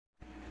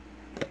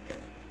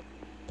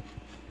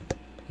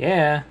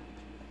Yeah.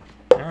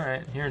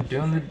 Alright, here,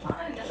 doing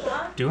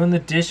the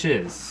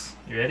dishes.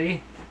 You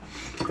ready?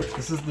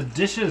 This is the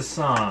dishes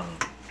song.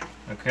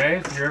 Okay,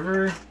 if you're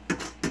ever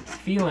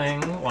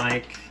feeling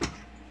like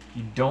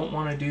you don't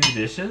want to do the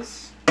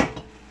dishes,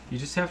 you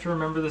just have to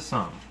remember the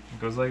song. It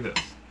goes like this.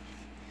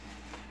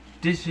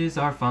 Dishes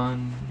are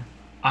fun,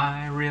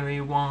 I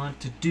really want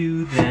to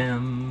do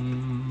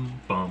them.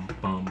 Bum,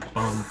 bum,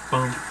 bum,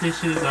 bum.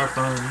 Dishes are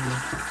fun,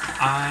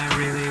 I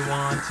really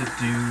want to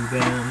do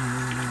them.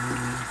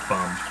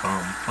 Bum,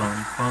 bum,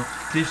 bum, bum.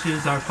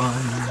 Dishes are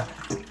fun,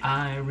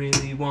 I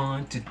really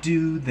want to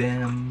do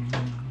them.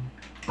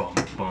 Bum,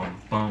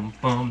 bum, bum,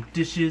 bum.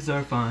 Dishes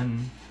are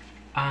fun,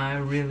 I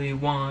really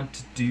want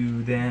to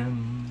do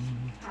them.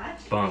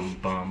 Bum,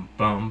 bum,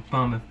 bum,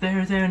 bum. If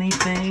there's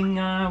anything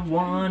I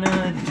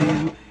wanna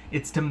do,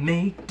 it's to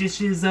make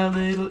dishes a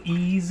little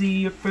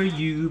easier for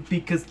you.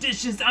 Because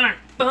dishes aren't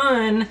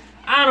fun,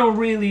 I don't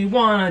really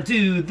wanna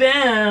do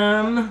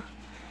them.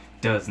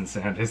 Doesn't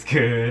sound as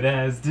good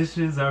as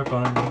dishes are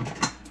fun,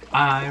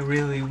 I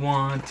really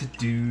want to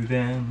do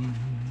them.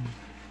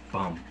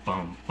 Bum,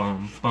 bum,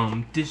 bum,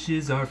 bum.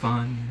 Dishes are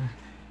fun,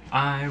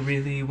 I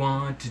really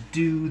want to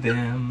do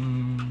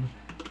them.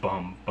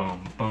 Bum,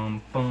 bum,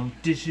 bum, bum.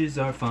 Dishes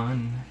are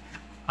fun,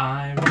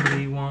 I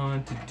really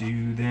want to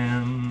do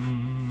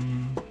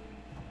them.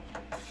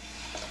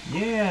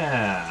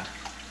 Yeah!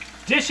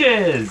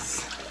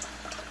 Dishes!